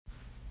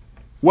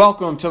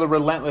Welcome to the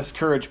Relentless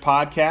Courage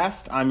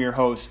Podcast. I'm your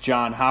host,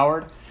 John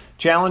Howard,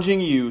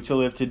 challenging you to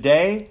live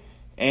today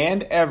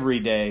and every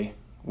day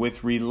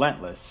with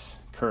relentless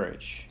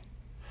courage.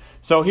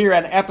 So here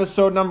at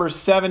episode number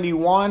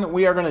 71,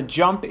 we are going to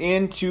jump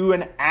into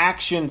an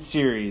action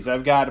series.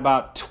 I've got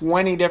about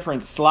 20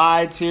 different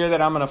slides here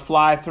that I'm going to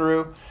fly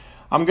through.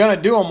 I'm going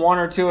to do them one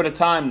or two at a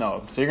time,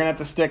 though, so you're going to have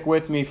to stick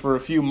with me for a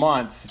few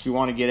months if you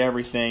want to get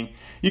everything.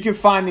 You can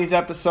find these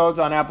episodes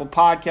on Apple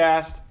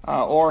Podcast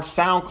or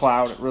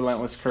SoundCloud at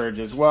Relentless Courage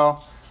as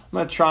well. I'm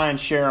going to try and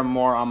share them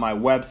more on my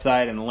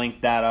website and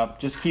link that up.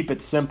 Just keep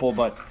it simple,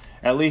 but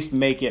at least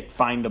make it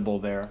findable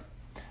there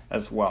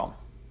as well.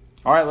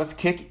 All right, let's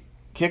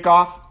kick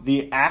off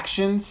the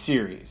action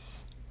series.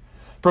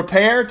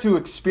 Prepare to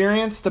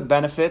experience the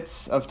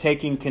benefits of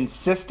taking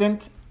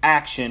consistent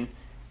action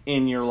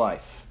in your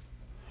life.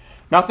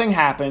 Nothing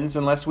happens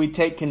unless we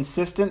take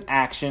consistent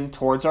action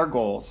towards our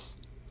goals.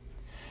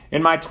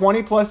 In my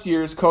 20 plus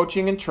years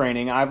coaching and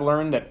training, I've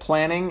learned that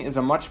planning is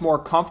a much more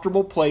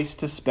comfortable place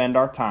to spend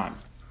our time.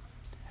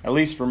 At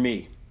least for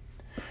me.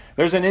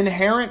 There's an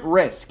inherent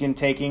risk in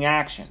taking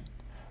action.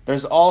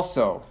 There's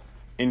also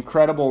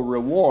incredible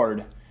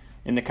reward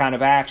in the kind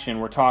of action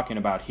we're talking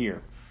about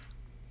here.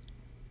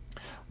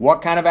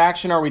 What kind of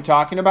action are we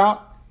talking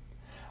about?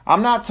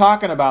 I'm not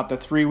talking about the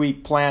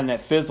 3-week plan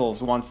that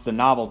fizzles once the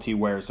novelty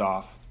wears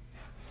off.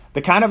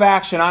 The kind of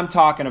action I'm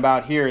talking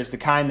about here is the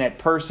kind that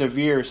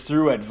perseveres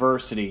through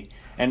adversity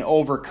and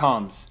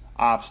overcomes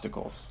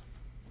obstacles.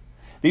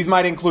 These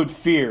might include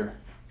fear,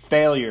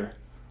 failure,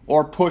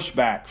 or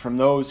pushback from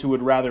those who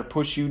would rather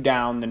push you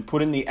down than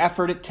put in the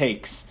effort it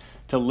takes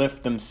to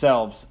lift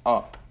themselves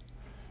up.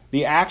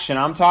 The action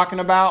I'm talking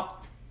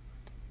about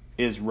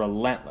is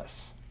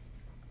relentless.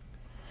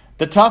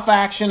 The tough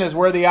action is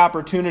where the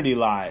opportunity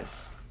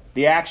lies.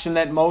 The action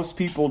that most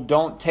people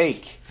don't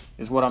take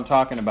is what I'm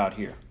talking about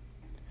here.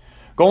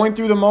 Going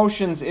through the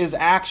motions is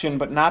action,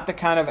 but not the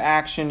kind of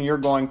action you're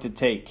going to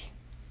take.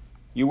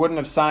 You wouldn't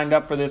have signed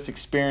up for this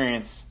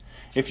experience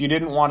if you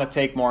didn't want to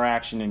take more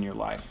action in your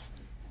life.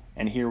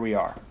 And here we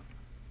are.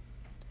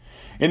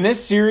 In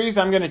this series,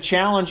 I'm going to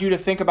challenge you to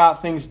think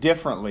about things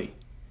differently.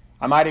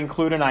 I might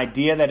include an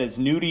idea that is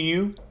new to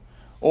you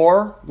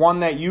or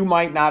one that you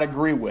might not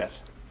agree with.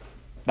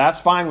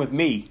 That's fine with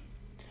me.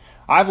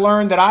 I've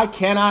learned that I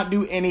cannot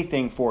do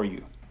anything for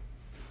you.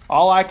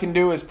 All I can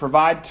do is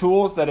provide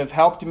tools that have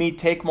helped me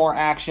take more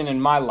action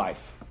in my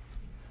life.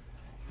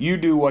 You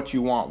do what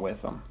you want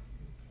with them.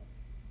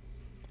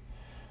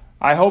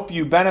 I hope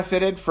you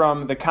benefited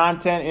from the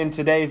content in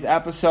today's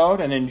episode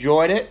and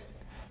enjoyed it.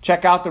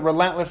 Check out the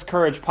Relentless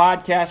Courage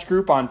podcast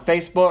group on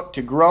Facebook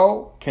to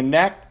grow,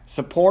 connect,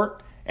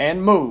 support,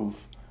 and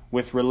move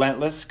with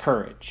Relentless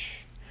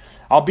Courage.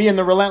 I'll be in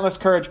the Relentless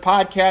Courage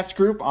podcast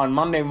group on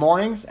Monday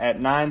mornings at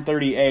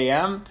 9:30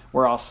 a.m.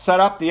 where I'll set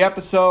up the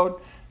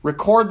episode,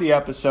 record the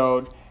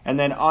episode, and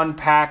then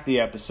unpack the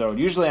episode.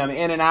 Usually I'm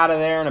in and out of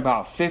there in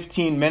about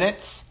 15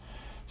 minutes,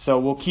 so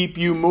we'll keep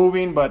you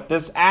moving, but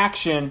this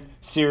action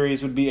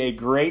series would be a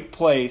great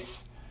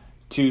place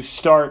to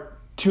start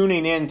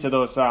tuning into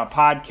those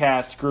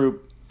podcast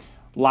group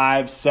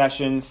live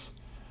sessions.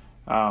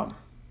 I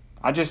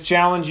just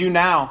challenge you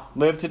now,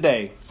 live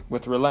today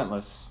with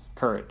relentless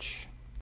courage.